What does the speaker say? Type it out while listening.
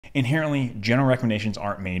Inherently, general recommendations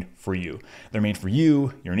aren't made for you. They're made for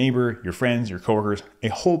you, your neighbor, your friends, your coworkers, a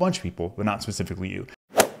whole bunch of people, but not specifically you.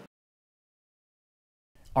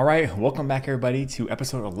 All right, welcome back everybody to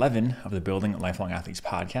episode 11 of the Building Lifelong Athletes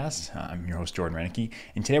podcast. I'm your host, Jordan Rennicke,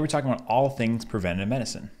 and today we're talking about all things preventative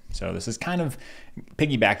medicine. So this is kind of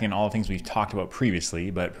piggybacking on all the things we've talked about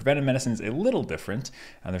previously, but preventive medicine is a little different.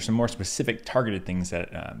 There's some more specific targeted things that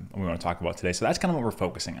we want to talk about today. So that's kind of what we're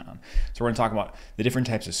focusing on. So we're going to talk about the different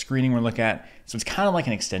types of screening we're looking at. So it's kind of like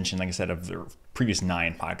an extension, like I said, of the previous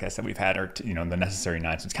 9 podcasts that we've had, or the necessary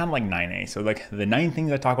 9. So it's kind of like 9A. So like the 9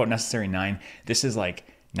 things I talk about, necessary 9, this is like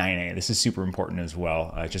 9A. This is super important as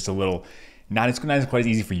well. Just a little, not quite as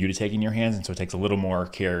easy for you to take in your hands, and so it takes a little more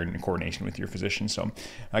care and coordination with your physician. So like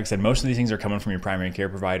I said, most of these things are coming from your primary care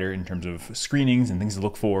provider in terms of screenings and things to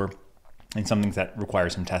look for, and some things that require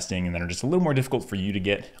some testing and that are just a little more difficult for you to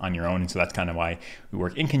get on your own. And so that's kind of why we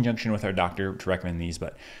work in conjunction with our doctor to recommend these,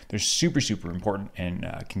 but they're super, super important and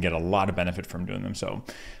can get a lot of benefit from doing them. So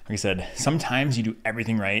like I said, sometimes you do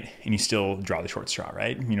everything right and you still draw the short straw,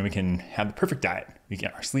 right? We can have the perfect diet.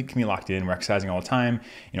 Our sleep can be locked in, we're exercising all the time,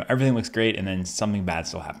 everything looks great, and then something bad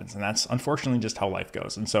still happens. And that's unfortunately just how life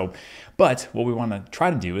goes. And so, but what we want to try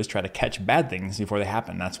to do is try to catch bad things before they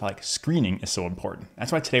happen. That's why screening is so important.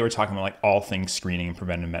 That's why today we're talking about all things screening and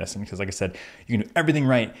preventive medicine, because like I said, you can do everything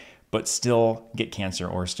right, but still get cancer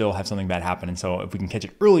or still have something bad happen. And so if we can catch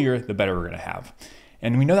it earlier, the better we're going to have.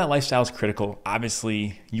 And we know that lifestyle is critical.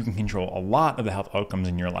 Obviously, you can control a lot of the health outcomes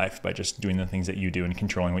in your life by just doing the things that you do and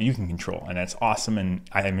controlling what you can control. And that's awesome. And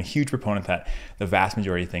I am a huge proponent that the vast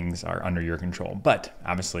majority of things are under your control. But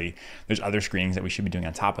obviously, there's other screenings that we should be doing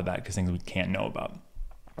on top of that, because things we can't know about.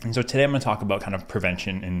 And so today I'm going to talk about kind of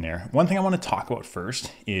prevention in there. One thing I want to talk about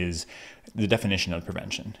first is the definition of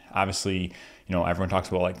prevention. Obviously, everyone talks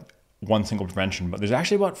about like one single prevention, but there's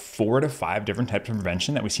actually about 4 to 5 different types of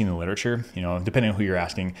prevention that we see in the literature, depending on who you're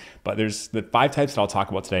asking. But there's the 5 types that I'll talk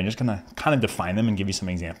about today. I'm just going to kind of define them and give you some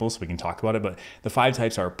examples so we can talk about it. But the 5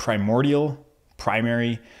 types are primordial,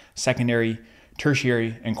 primary, secondary,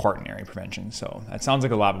 tertiary, and quaternary prevention. So that sounds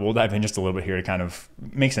like a lot, but we'll dive in just a little bit here to kind of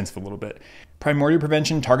make sense of a little bit. Primordial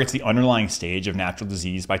prevention targets the underlying stage of natural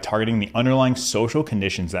disease by targeting the underlying social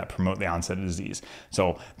conditions that promote the onset of disease.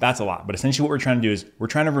 So that's a lot, but essentially what we're trying to do is we're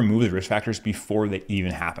trying to remove the risk factors before they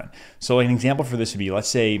even happen. So an example for this would be, let's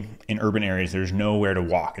say in urban areas, there's nowhere to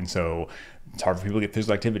walk. And so it's hard for people to get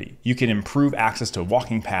physical activity. You can improve access to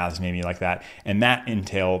walking paths, maybe like that. And that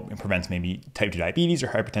prevents maybe type 2 diabetes or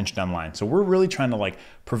hypertension down the line. So we're really trying to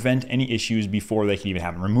prevent any issues before they can even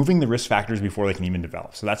happen, removing the risk factors before they can even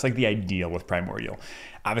develop. So that's like the ideal with primordial.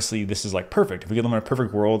 Obviously, this is perfect. If we could live in a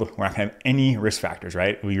perfect world, we're not gonna have any risk factors,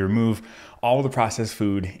 right? We remove all the processed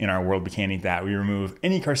food in our world. We can't eat that. We remove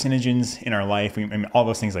any carcinogens in our life. All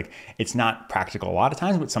those things, it's not practical a lot of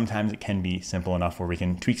times, but sometimes it can be simple enough where we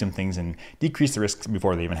can tweak some things and decrease the risks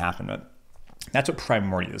before they even happen. But that's what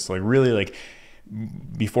primordial is. So really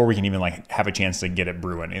before we can even have a chance to get it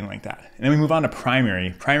brewing and like that. And then we move on to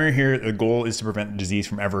primary. Primary here, the goal is to prevent the disease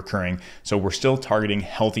from ever occurring. So we're still targeting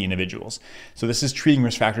healthy individuals. So this is treating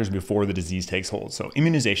risk factors before the disease takes hold. So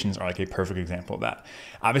immunizations are a perfect example of that.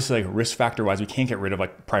 Obviously, risk factor wise, we can't get rid of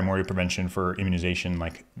primordial prevention for immunization.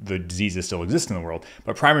 The diseases still exist in the world,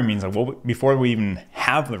 but primary means before we even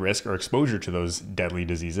have the risk or exposure to those deadly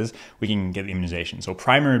diseases, we can get the immunization. So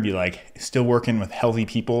primary would be still working with healthy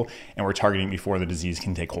people, and we're targeting before the disease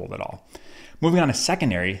can take hold at all. Moving on to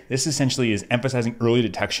secondary, this essentially is emphasizing early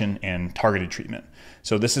detection and targeted treatment.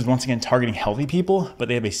 So this is once again targeting healthy people, but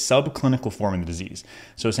they have a subclinical form of the disease.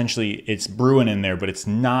 So essentially it's brewing in there, but it's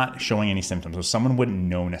not showing any symptoms. So someone wouldn't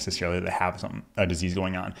know necessarily that they have a disease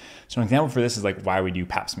going on. So an example for this is why we do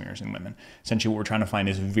pap smears in women. Essentially what we're trying to find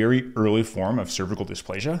is a very early form of cervical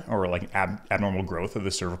dysplasia, or abnormal growth of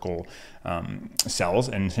the cervical cells.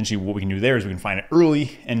 And essentially what we can do there is we can find it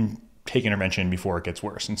early and take intervention before it gets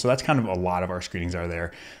worse. And so that's kind of a lot of our screenings are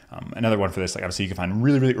there. Another one for this, obviously you can find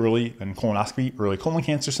really, really early in colonoscopy, early colon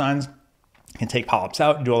cancer signs, can take polyps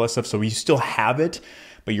out and do all that stuff. So we still have it,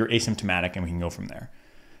 but you're asymptomatic and we can go from there.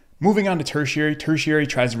 Moving on to tertiary. Tertiary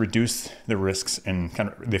tries to reduce the risks and kind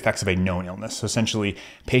of the effects of a known illness. So essentially,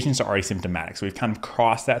 patients are already symptomatic. So we've kind of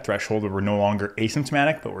crossed that threshold where we're no longer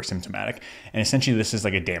asymptomatic, but we're symptomatic. And essentially, this is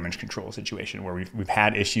like a damage control situation where we've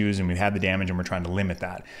had issues and we've had the damage and we're trying to limit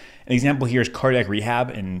that. An example here is cardiac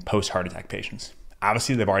rehab in post-heart attack patients.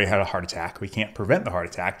 Obviously, they've already had a heart attack. We can't prevent the heart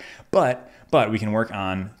attack, but we can work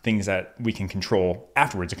on things that we can control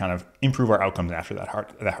afterwards to kind of improve our outcomes after that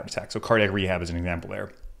heart attack. So cardiac rehab is an example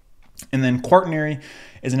there. And then quaternary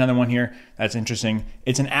is another one here that's interesting.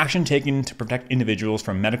 It's an action taken to protect individuals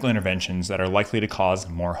from medical interventions that are likely to cause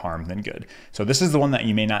more harm than good. So this is the one that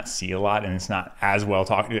you may not see a lot, and it's not as well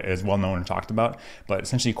known and talked about. But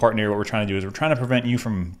essentially, quaternary, what we're trying to do is we're trying to prevent you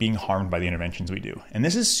from being harmed by the interventions we do. And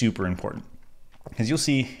this is super important because you'll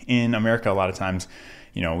see in America a lot of times,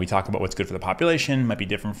 we talk about what's good for the population, might be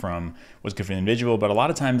different from what's good for the individual. But a lot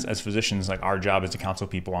of times as physicians, like our job is to counsel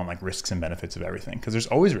people on like risks and benefits of everything, because there's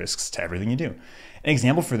always risks to everything you do. An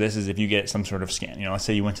example for this is if you get some sort of scan, let's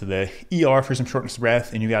say you went to the ER for some shortness of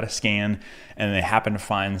breath and you got a scan and they happen to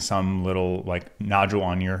find some little like nodule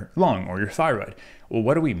on your lung or your thyroid. Well,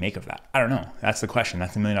 what do we make of that? I don't know. That's the question.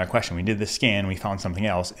 That's the $1 million question. We did the scan, we found something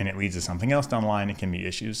else, and it leads to something else down the line. It can be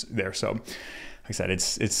issues there. So like I said,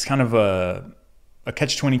 it's kind of a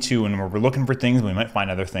catch-22, and we're looking for things, we might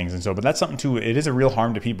find other things. And so, but that's something too, it is a real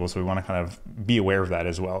harm to people. So we want to kind of be aware of that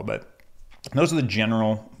as well. But those are the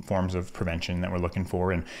general forms of prevention that we're looking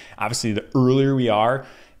for. And obviously the earlier we are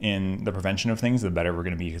in the prevention of things, the better we're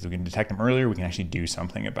going to be, because we can detect them earlier, we can actually do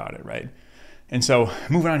something about it, right? And so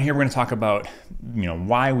moving on here, we're going to talk about,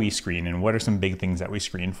 why we screen and what are some big things that we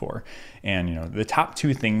screen for. And, the top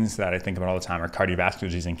two things that I think about all the time are cardiovascular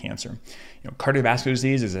disease and cancer. Cardiovascular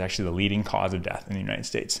disease is actually the leading cause of death in the United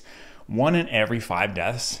States. 1 in every 5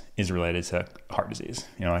 deaths is related to heart disease.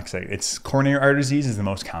 Like I say, it's coronary artery disease is the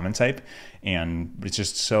most common type, and it's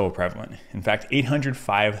just so prevalent. In fact,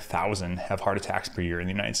 805,000 have heart attacks per year in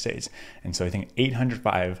the United States. And so I think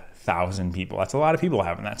 805,000 people, that's a lot of people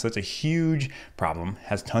having that. So it's a huge problem,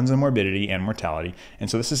 has tons of morbidity and mortality. And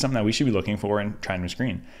so this is something that we should be looking for and trying to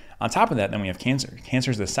screen. On top of that, then we have cancer.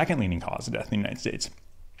 Cancer is the second leading cause of death in the United States.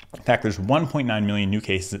 In fact, there's 1.9 million new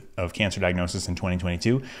cases of cancer diagnosis in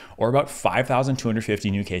 2022, or about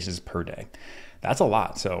 5,250 new cases per day. That's a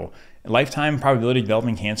lot. So lifetime probability of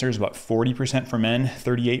developing cancer is about 40% for men,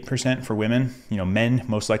 38% for women. Men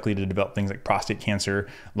most likely to develop things like prostate cancer,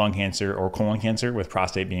 lung cancer, or colon cancer, with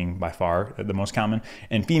prostate being by far the most common.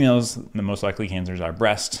 And females, the most likely cancers are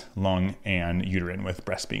breast, lung, and uterine, with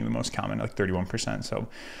breast being the most common, like 31%. So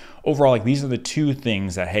overall, like these are the two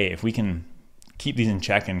things that, hey, if we can keep these in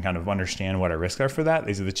check and kind of understand what our risks are for that,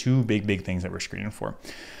 these are the two big things that we're screening for.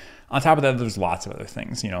 On top of that, there's lots of other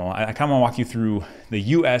things. I kind of want to walk you through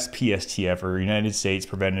the USPSTF, or United States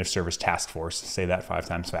Preventative Service Task Force. Say that 5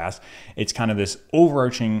 times fast. It's kind of this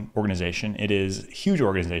overarching organization. It is a huge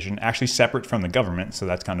organization, actually separate from the government. So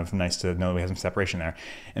that's kind of nice to know we have some separation there.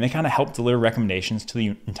 And they kind of help deliver recommendations to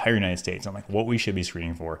the entire United States on like what we should be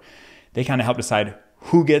screening for. They kind of help decide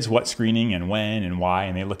who gets what screening and when and why.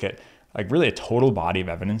 And they look at like really a total body of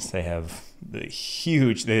evidence. They have the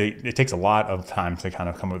huge, it takes a lot of time to kind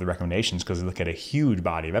of come up with the recommendations, because they look at a huge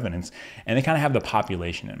body of evidence and they kind of have the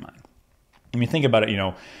population in mind. I mean, think about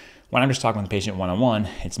it, when I'm just talking with the patient one-on-one,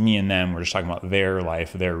 it's me and them, we're just talking about their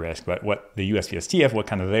life, their risk. But what the USPSTF, what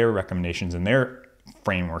kind of their recommendations and their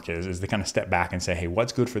framework is they kind of step back and say, hey,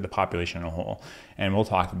 what's good for the population in a whole? And we'll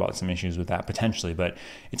talk about some issues with that potentially, but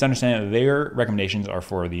it's understanding that their recommendations are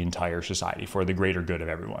for the entire society, for the greater good of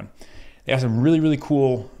everyone. They have some really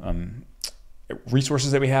cool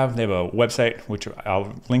resources that we have. They have a website, which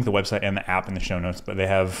I'll link the website and the app in the show notes, but they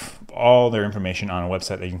have all their information on a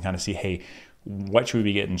website that you can kind of see, hey, what should we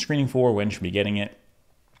be getting screening for? When should we be getting it?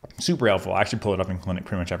 Super helpful. I actually pull it up in clinic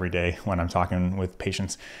pretty much every day when I'm talking with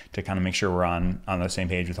patients to kind of make sure we're on the same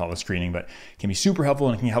page with all the screening, but it can be super helpful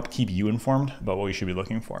and it can help keep you informed about what you should be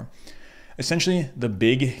looking for. Essentially, the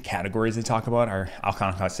big categories they talk about are, I'll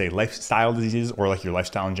kind of say lifestyle diseases, or like your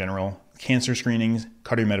lifestyle in general, cancer screenings,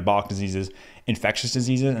 cardiometabolic diseases, infectious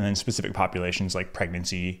diseases, and then specific populations like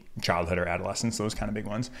pregnancy, childhood, or adolescence, those kind of big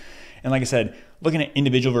ones. And like I said, looking at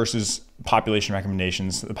individual versus population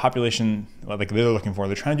recommendations, the population, like they're looking for,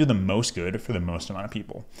 they're trying to do the most good for the most amount of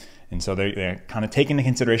people. And so they're kind of taking into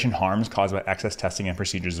consideration harms caused by excess testing and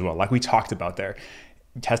procedures as well. Like we talked about there,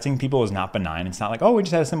 testing people is not benign. It's not like, oh, we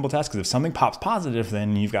just had a simple test, because if something pops positive,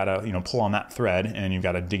 then you've got to, pull on that thread and you've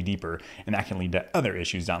got to dig deeper, and that can lead to other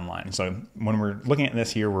issues down the line. So when we're looking at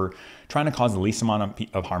this here, we're trying to cause the least amount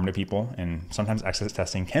of harm to people, and sometimes excess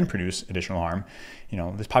testing can produce additional harm.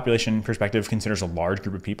 This population perspective considers a large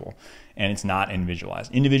group of people, and it's not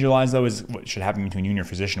individualized. Individualized, though, is what should happen between you and your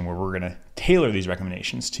physician, where we're going to tailor these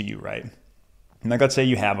recommendations to you, right? Like, let's say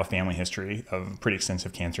you have a family history of pretty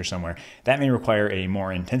extensive cancer somewhere. That may require a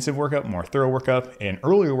more intensive workup, more thorough workup, an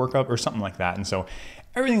earlier workup, or something like that. And so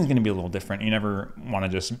everything's going to be a little different. You never want to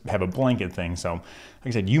just have a blanket thing. So like I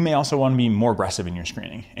said, you may also want to be more aggressive in your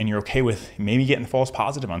screening, and you're okay with maybe getting false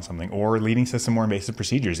positive on something or leading to some more invasive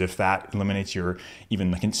procedures if that eliminates your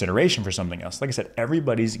even the consideration for something else. Like I said,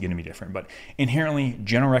 everybody's going to be different, but inherently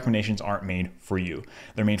general recommendations aren't made for you.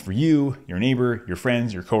 They're made for you, your neighbor, your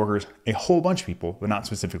friends, your coworkers, a whole bunch of people, but not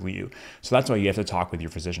specifically you. So that's why you have to talk with your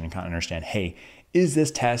physician and kind of understand, hey, is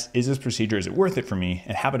this test, is this procedure, is it worth it for me?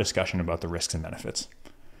 And have a discussion about the risks and benefits.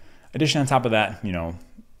 Addition on top of that,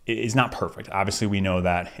 it's not perfect. Obviously, we know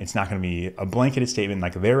that it's not going to be a blanketed statement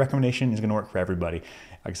like their recommendation is going to work for everybody.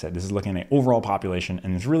 Like I said, this is looking at overall population,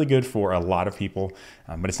 and it's really good for a lot of people,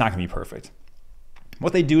 but it's not going to be perfect.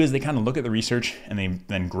 What they do is they kind of look at the research and they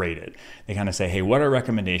then grade it. They kind of say, hey, what are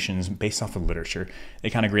recommendations based off of literature? They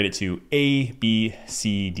kind of grade it to A, B,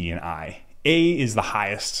 C, D, and I. A is the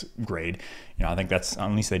highest grade. I think that's,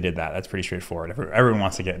 at least they did that. That's pretty straightforward. Everyone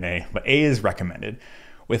wants to get an A, but A is recommended.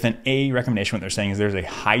 With an A recommendation, what they're saying is there's a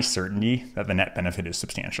high certainty that the net benefit is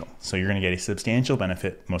substantial. So you're going to get a substantial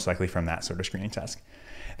benefit, most likely from that sort of screening test.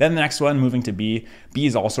 Then the next one, moving to B, B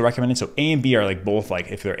is also recommended. So A and B are like both,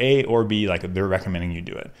 like if they're A or B, like they're recommending you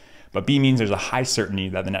do it. But B means there's a high certainty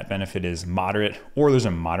that the net benefit is moderate, or there's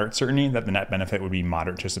a moderate certainty that the net benefit would be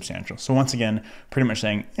moderate to substantial. So once again, pretty much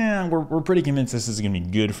saying, yeah, we're pretty convinced this is going to be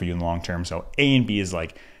good for you in the long term. So A and B is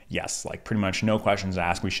like, yes, like pretty much no questions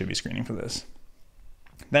asked, we should be screening for this.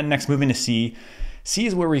 Then next, moving to C. C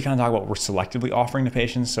is where we kind of talk about what we're selectively offering to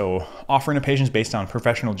patients. So offering to patients based on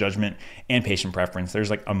professional judgment and patient preference.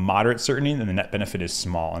 There's like a moderate certainty that the net benefit is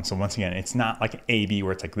small. And so once again, it's not like an A, B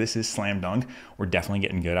where it's like, this is slam dunk. We're definitely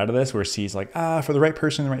getting good out of this. Where C is like, for the right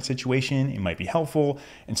person, the right situation, it might be helpful.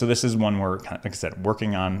 And so this is one where, kind of, like I said,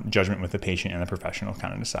 working on judgment with the patient and the professional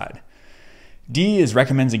kind of decide. D is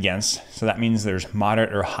recommends against. So that means there's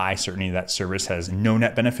moderate or high certainty that service has no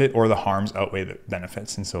net benefit or the harms outweigh the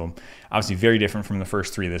benefits. And so obviously very different from the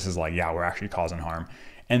first three. This is like, yeah, we're actually causing harm.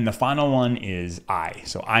 And the final one is I.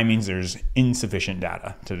 So I means there's insufficient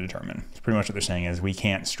data to determine. So pretty much what they're saying is we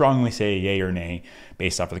can't strongly say yay or nay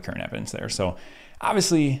based off of the current evidence there. So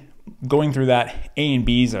obviously going through that, A and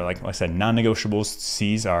B's are like I said, non-negotiables.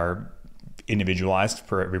 C's are individualized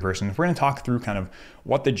for every person. We're going to talk through kind of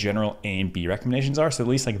what the general A and B recommendations are. So at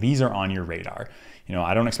least like these are on your radar.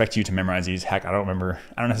 I don't expect you to memorize these. Heck, I don't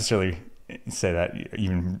necessarily say that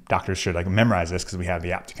even doctors should like memorize this because we have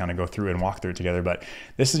the app to kind of go through and walk through it together. But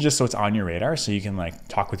this is just so it's on your radar so you can like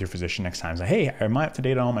talk with your physician next time. Say, hey, am I up to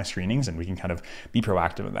date on all my screenings? And we can kind of be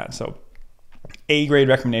proactive in that. So A grade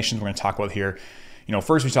recommendations we're going to talk about here.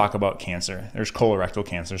 First we talk about cancer. There's colorectal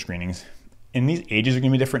cancer screenings. And these ages are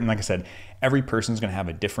going to be different. And like I said, every person is going to have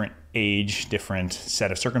a different age, different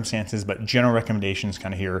set of circumstances, but general recommendations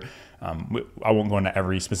kind of here. I won't go into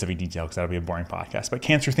every specific detail because that'll be a boring podcast. But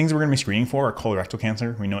cancer, things we're going to be screening for are colorectal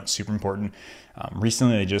cancer. We know it's super important.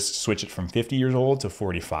 Recently, they just switched it from 50 years old to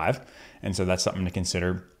 45. And so that's something to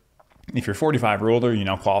consider. If you're 45 or older, you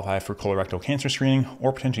now qualify for colorectal cancer screening,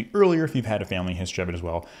 or potentially earlier if you've had a family history of it as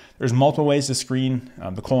well. There's multiple ways to screen.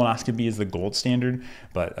 The colonoscopy is the gold standard,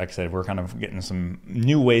 but like I said, we're kind of getting some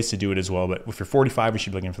new ways to do it as well. But if you're 45, we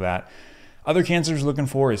should be looking for that. Other cancers we're looking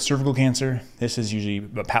for is cervical cancer. This is usually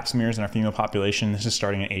the pap smears in our female population. This is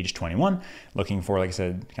starting at age 21, looking for, like I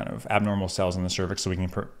said, kind of abnormal cells in the cervix so we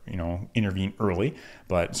can intervene early.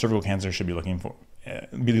 But cervical cancer should be looking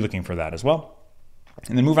for that as well.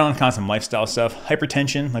 And then move on to kind of some lifestyle stuff.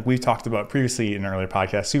 Hypertension, like we've talked about previously in an earlier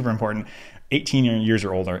podcast, super important. 18 years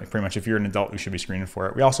or older, pretty much if you're an adult, you should be screening for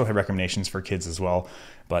it. We also have recommendations for kids as well,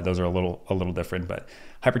 but those are a little different. But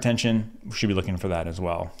hypertension, we should be looking for that as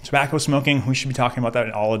well. Tobacco smoking, we should be talking about that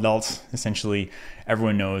in all adults. Essentially,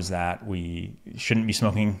 everyone knows that we shouldn't be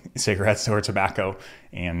smoking cigarettes or tobacco.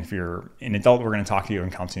 And if you're an adult, we're going to talk to you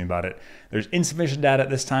and counsel you about it. There's insufficient data at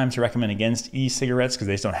this time to recommend against e-cigarettes because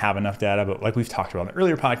they just don't have enough data. But like we've talked about in the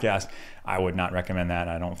earlier podcast, I would not recommend that.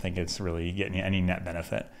 I don't think it's really getting you any net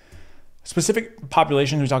benefit. Specific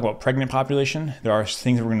populations, we talk about pregnant population. There are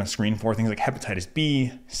things that we're going to screen for, things like hepatitis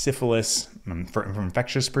B, syphilis, from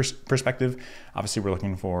infectious perspective. Obviously, we're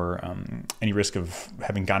looking for any risk of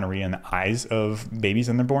having gonorrhea in the eyes of babies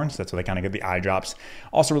when they're born. So that's why they kind of get the eye drops.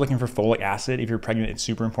 Also, we're looking for folic acid. If you're pregnant, it's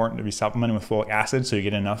super important to be supplementing with folic acid so you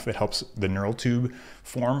get enough. It helps the neural tube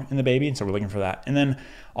form in the baby. And so we're looking for that. And then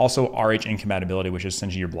also Rh incompatibility, which is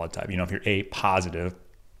essentially your blood type. If you're A positive,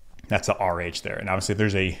 that's the Rh there. And obviously, if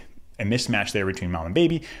there's a mismatch there between mom and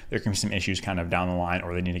baby, there can be some issues kind of down the line,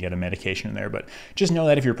 or they need to get a medication in there. But just know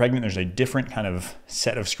that if you're pregnant, there's a different kind of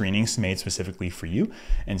set of screenings made specifically for you.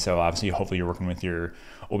 And so obviously, hopefully you're working with your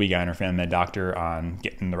OB-GYN or family med doctor on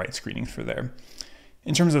getting the right screenings for there.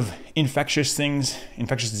 In terms of infectious things,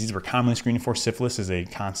 infectious diseases we're commonly screening for. Syphilis is a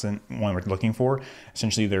constant one we're looking for.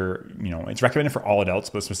 Essentially, it's recommended for all adults,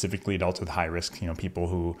 but specifically adults with high risk. People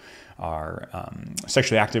who are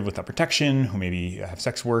sexually active without protection, who maybe have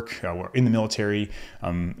sex work, or in the military.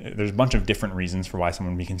 There's a bunch of different reasons for why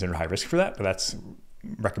someone would be considered high risk for that, but that's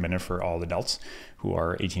recommended for all adults who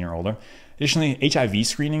are 18 or older. Additionally, HIV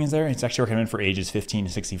screening is there. It's actually recommended for ages 15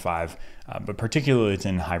 to 65, but particularly it's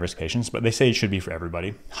in high-risk patients, but they say it should be for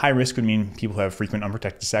everybody. High risk would mean people who have frequent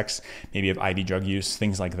unprotected sex, maybe have IV drug use,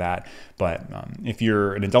 things like that. But if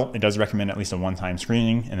you're an adult, it does recommend at least a one-time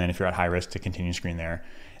screening, and then if you're at high risk, to continue screen there.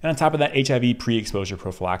 And on top of that, HIV pre-exposure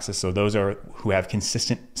prophylaxis. So those are who have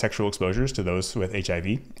consistent sexual exposures to those with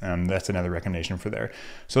HIV. That's another recommendation for there.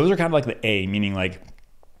 So those are kind of like the A, meaning like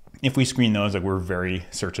if we screen those, like we're very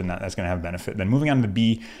certain that that's going to have benefit. Then moving on to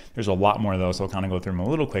B, there's a lot more of those. So I'll kind of go through them a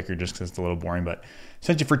little quicker just because it's a little boring. But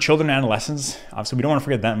essentially for children and adolescents, obviously we don't want to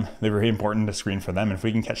forget them. They're very important to screen for them. And if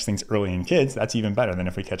we can catch things early in kids, that's even better than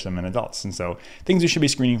if we catch them in adults. And so things we should be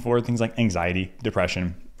screening for, things like anxiety,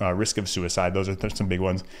 depression, risk of suicide. Those are some big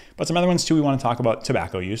ones. But some other ones too, we want to talk about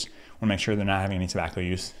tobacco use. We want to make sure they're not having any tobacco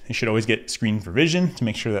use. They should always get screened for vision to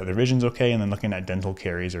make sure that their vision's okay, and then looking at dental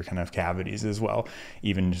caries or kind of cavities as well,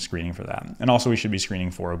 even just screening for that. And also we should be screening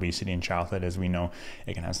for obesity in childhood, as we know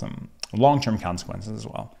it can have some long-term consequences as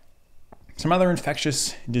well. Some other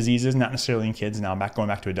infectious diseases, not necessarily in kids, now going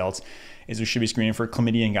back to adults, is we should be screening for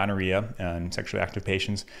chlamydia and gonorrhea in sexually active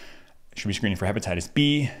patients. Should be screening for hepatitis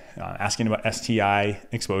B, asking about STI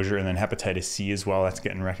exposure, and then hepatitis C as well. That's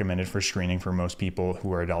getting recommended for screening for most people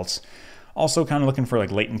who are adults. Also kind of looking for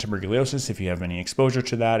like latent tuberculosis, if you have any exposure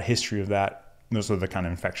to that, history of that. Those are the kind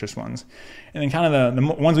of infectious ones. And then kind of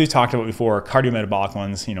the ones we've talked about before, cardiometabolic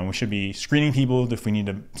ones, we should be screening people if we need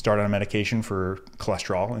to start on a medication for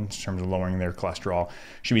cholesterol in terms of lowering their cholesterol.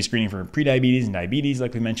 Should be screening for prediabetes and diabetes,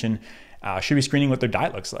 like we mentioned. Should be screening what their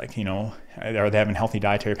diet looks like. Are they having healthy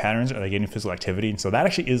dietary patterns? Are they getting physical activity? And so that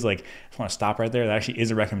actually is like, I just want to stop right there. That actually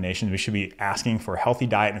is a recommendation. We should be asking for healthy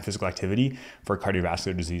diet and physical activity for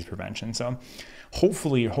cardiovascular disease prevention. So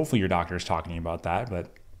hopefully your doctor is talking to you about that,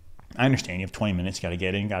 but I understand you have 20 minutes, you got to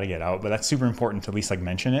get in, got to get out, but that's super important to at least like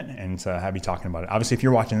mention it and to have you talking about it. Obviously, if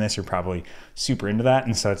you're watching this, you're probably super into that.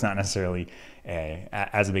 And so it's not necessarily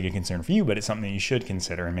as big a concern for you, but it's something that you should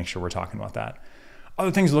consider and make sure we're talking about that.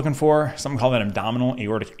 Other things we're looking for, something called an abdominal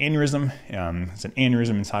aortic aneurysm. It's an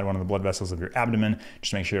aneurysm inside one of the blood vessels of your abdomen.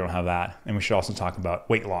 Just make sure you don't have that. And we should also talk about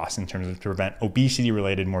weight loss in terms of to prevent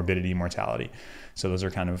obesity-related morbidity, mortality. So those are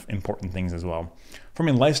kind of important things as well. From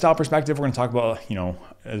a lifestyle perspective, we're going to talk about,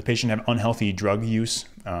 the patient have unhealthy drug use,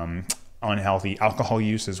 unhealthy alcohol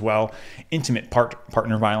use as well, intimate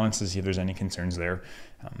partner violence to see if there's any concerns there.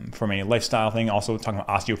 From a lifestyle thing, also talking about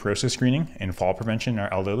osteoporosis screening and fall prevention in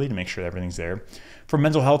our elderly to make sure that everything's there. For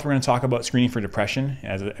mental health, we're going to talk about screening for depression.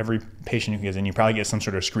 As every patient who gets in, you probably get some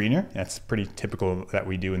sort of screener. That's pretty typical that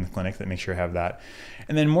we do in the clinic, that make sure you have that.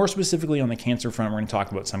 And then more specifically on the cancer front, we're going to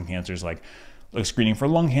talk about some cancers like screening for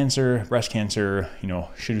lung cancer, breast cancer,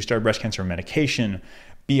 should we start breast cancer medication,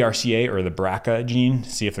 BRCA or the BRCA gene,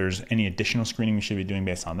 see if there's any additional screening we should be doing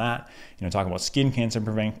based on that. Talk about skin cancer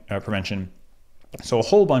prevention. So a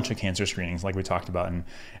whole bunch of cancer screenings like we talked about. And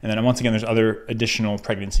then once again, there's other additional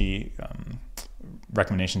pregnancy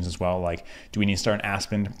recommendations as well. Like, do we need to start an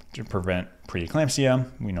aspirin to prevent preeclampsia?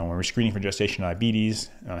 We're screening for gestational diabetes,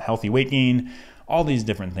 healthy weight gain, all these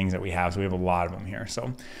different things that we have. So we have a lot of them here.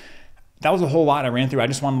 So that was a whole lot I ran through. I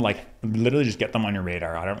just want to literally just get them on your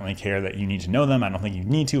radar. I don't really care that you need to know them. I don't think you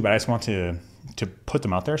need to, but I just want to put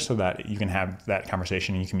them out there so that you can have that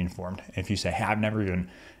conversation and you can be informed. If you say, hey, I've never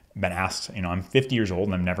even been asked, I'm 50 years old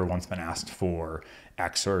and I've never once been asked for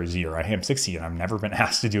X or Z, or I am 60 and I've never been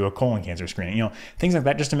asked to do a colon cancer screening, things like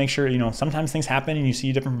that, just to make sure, sometimes things happen and you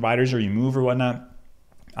see different providers or you move or whatnot.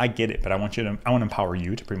 I get it, but I want to empower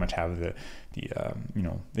you to pretty much have the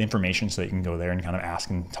information so that you can go there and kind of ask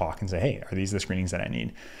and talk and say, hey, are these the screenings that I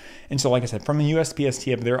need? And so, like I said, from the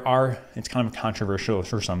USPSTF, it's kind of controversial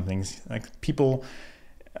for some things. Like, people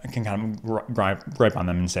can kind of gripe on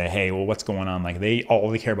them and say, hey, well, what's going on? Like, all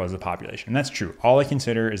they care about is the population. And that's true. All they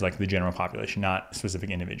consider is like the general population, not specific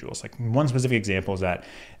individuals. Like, one specific example is that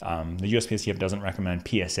the USPSTF doesn't recommend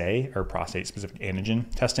PSA or prostate specific antigen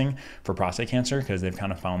testing for prostate cancer, because they've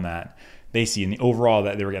kind of found that they see in the overall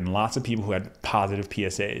that they were getting lots of people who had positive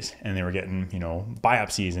PSAs, and they were getting,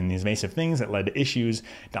 biopsies and these invasive things that led to issues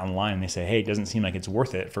down the line. And they say, hey, it doesn't seem like it's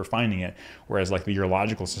worth it for finding it. Whereas like the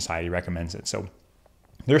Urological Society recommends it. So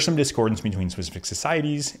there's some discordance between specific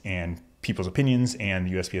societies and people's opinions and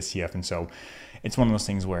the USPSTF. And so it's one of those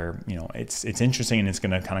things where, it's interesting, and it's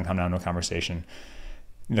going to kind of come down to a conversation.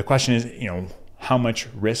 The question is, how much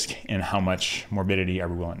risk and how much morbidity are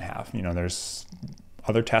we willing to have. There's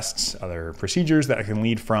other tests, other procedures that can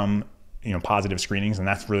lead from positive screenings, and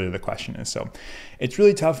that's really the question is. So it's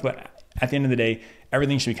really tough, but at the end of the day,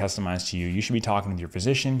 everything should be customized to you. You should be talking with your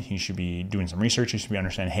physician. You should be doing some research. You should be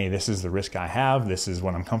understanding, hey, this is the risk I have. This is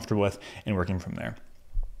what I'm comfortable with, and working from there.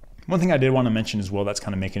 One thing I did want to mention as well that's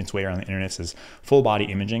kind of making its way around the internet is full body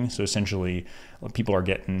imaging. So essentially people are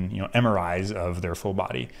getting MRIs of their full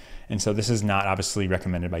body. And so this is not obviously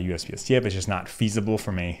recommended by USPSTF. It's just not feasible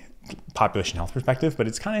from a population health perspective, but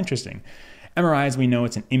it's kind of interesting. MRIs, we know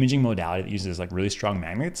it's an imaging modality that uses like really strong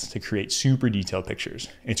magnets to create super detailed pictures.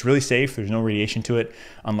 It's really safe. There's no radiation to it,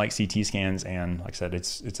 unlike CT scans. And like I said,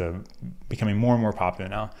 it's becoming more and more popular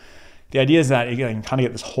now. The idea is that you can kind of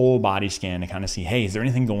get this whole body scan to kind of see, hey, is there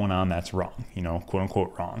anything going on that's wrong, quote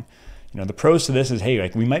unquote wrong. The pros to this is, hey,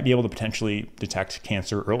 like we might be able to potentially detect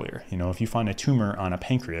cancer earlier. If you find a tumor on a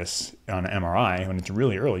pancreas on an MRI when it's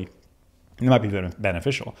really early, it might be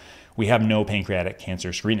beneficial. We have no pancreatic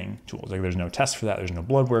cancer screening tools. Like there's no test for that. There's no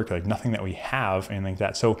blood work, like nothing that we have, anything like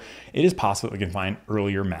that. So it is possible that we can find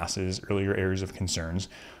earlier masses, earlier areas of concerns,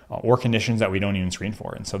 or conditions that we don't even screen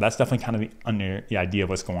for. And so that's definitely kind of the idea of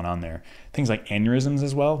what's going on there. Things like aneurysms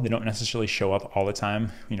as well, they don't necessarily show up all the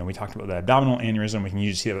time. We talked about the abdominal aneurysm. We can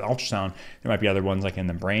usually see that with ultrasound. There might be other ones like in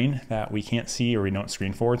the brain that we can't see or we don't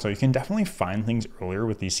screen for. So you can definitely find things earlier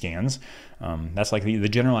with these scans. That's like the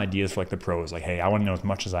general ideas for like the pros, like, hey, I want to know as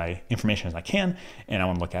much information as I can, and I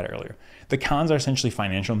want to look at it earlier. The cons are essentially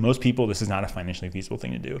financial. Most people, this is not a financially feasible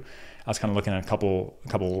thing to do. I was kind of looking at a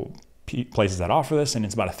couple places that offer this, and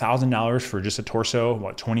it's about $1,000 for just a torso,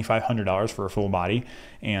 what, $2,500 for a full body.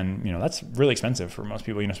 And that's really expensive for most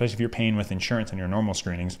people, especially if you're paying with insurance on your normal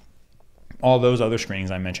screenings. All those other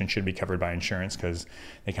screenings I mentioned should be covered by insurance, because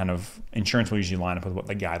insurance will usually line up with what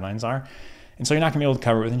the guidelines are. And so you're not gonna be able to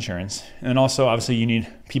cover it with insurance. And also, obviously, you need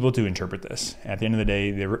people to interpret this. At the end of the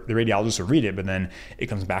day, the radiologist will read it, but then it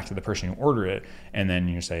comes back to the person who ordered it. And then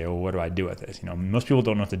you say, oh, what do I do with this? Most people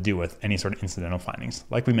don't know what to do with any sort of incidental findings.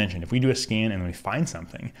 Like we mentioned, if we do a scan and we find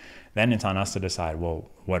something, then it's on us to decide,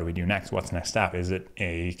 well, what do we do next? What's the next step? Is it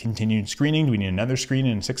a continued screening? Do we need another screen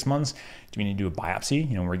in 6 months? Do we need to do a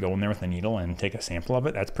biopsy? Where we go in there with a needle and take a sample of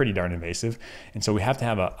it? That's pretty darn invasive. And so we have to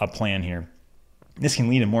have a plan here. This can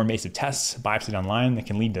lead to more invasive tests, biopsied online, that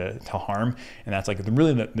can lead to harm. And that's like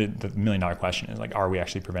really the million-dollar question is like, are we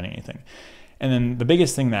actually preventing anything? And then the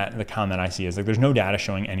biggest thing the con that I see is like, there's no data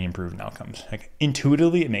showing any improvement outcomes. Like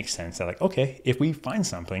intuitively, it makes sense that like, okay, if we find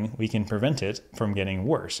something, we can prevent it from getting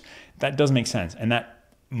worse. That does make sense. And that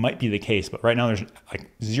might be the case, but right now there's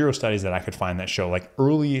like 0 studies that I could find that show like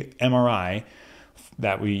early MRI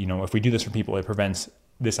that we, if we do this for people, it prevents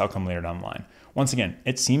this outcome later down the line. Once again,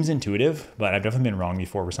 it seems intuitive, but I've definitely been wrong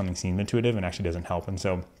before where something seems intuitive and actually doesn't help. And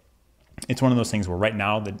so it's one of those things where right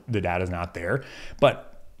now the data is not there,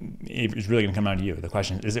 but it's really gonna come down to you. The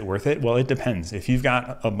question is it worth it? Well, it depends. If you've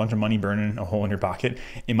got a bunch of money burning a hole in your pocket,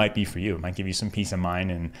 it might be for you. It might give you some peace of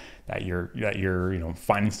mind and that you're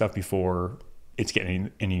finding stuff before it's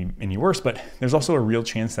getting any worse. But there's also a real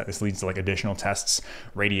chance that this leads to like additional tests,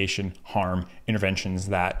 radiation, harm, interventions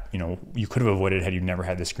that you could have avoided had you never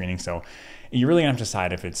had this screening. So you're really gonna have to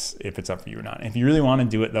decide if it's up for you or not. If you really want to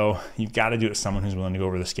do it though, you've got to do it with someone who's willing to go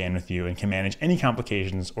over the scan with you and can manage any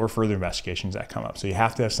complications or further investigations that come up. So you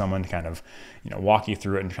have to have someone to kind of walk you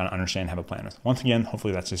through it and kind of understand, have a plan with. Once again,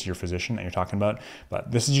 hopefully that's just your physician that you're talking about,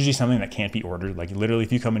 but this is usually something that can't be ordered. Like literally,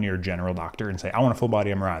 if you come into your general doctor and say, I want a full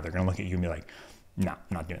body MRI, they're gonna look at you and be like, no, I'm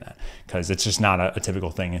not doing that, because it's just not a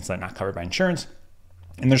typical thing. It's like not covered by insurance.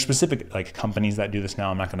 And there's specific like companies that do this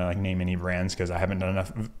now. I'm not going to like name any brands because I haven't done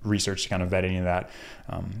enough research to kind of vet any of that.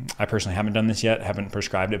 I personally haven't done this yet, haven't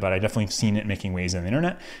prescribed it, but I definitely seen it making waves on the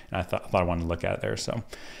internet, and I thought I wanted to look at it there. So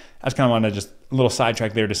I just kind of wanted to just a little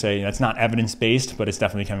sidetrack there to say it's not evidence-based, but it's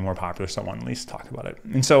definitely becoming more popular, so I want to at least talk about it.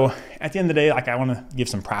 And so at the end of the day, like I want to give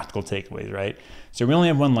some practical takeaways, right? So we only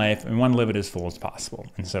have one life and we want to live it as full as possible.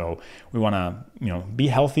 And so we want to, be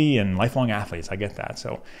healthy and lifelong athletes. I get that.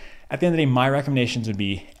 So at the end of the day, my recommendations would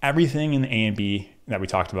be everything in the A and B that we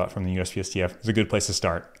talked about from the USPSTF is a good place to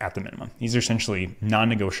start at the minimum. These are essentially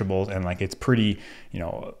non-negotiables, and like it's pretty,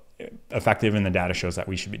 effective, and the data shows that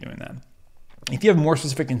we should be doing that. If you have more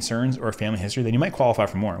specific concerns or a family history, then you might qualify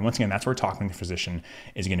for more. And once again, that's where talking to a physician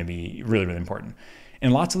is going to be really, really important.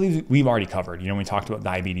 And lots of these we've already covered. We talked about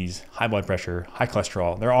diabetes, high blood pressure, high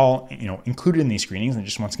cholesterol. They're all, included in these screenings, and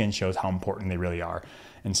just once again shows how important they really are.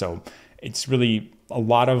 And so it's really, a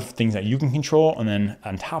lot of things that you can control, and then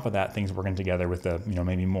on top of that, things working together with the,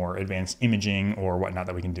 maybe more advanced imaging or whatnot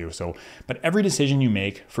that we can do. So, but every decision you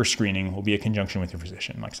make for screening will be a conjunction with your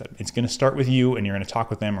physician. Like I said, it's going to start with you, and you're going to talk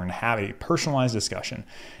with them. We're going to have a personalized discussion.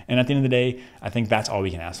 And at the end of the day, I think that's all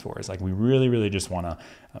we can ask for, is like, we really, really just want to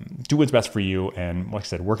do what's best for you. And like I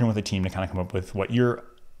said, working with a team to kind of come up with what you're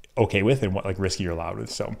okay with and what like risk you're allowed with.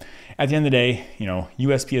 So at the end of the day,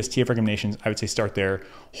 USPSTF recommendations, I would say start there.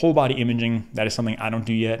 Whole body imaging, that is something I don't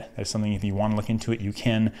do yet. That is something, if you want to look into it, you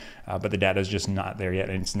can, but the data is just not there yet.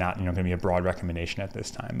 And it's not, going to be a broad recommendation at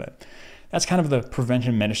this time. But that's kind of the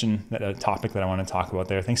prevention medicine topic that I want to talk about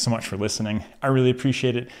there. Thanks so much for listening. I really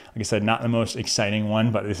appreciate it. Like I said, not the most exciting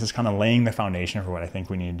one, but this is kind of laying the foundation for what I think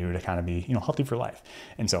we need to do to kind of be, healthy for life.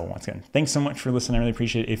 And so once again, thanks so much for listening. I really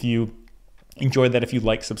appreciate it. If you enjoyed that, if you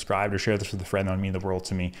like, subscribe, or share this with a friend, that would mean the world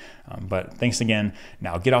to me. But thanks again.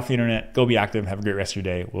 Now get off the internet, go be active, have a great rest of your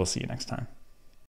day. We'll see you next time.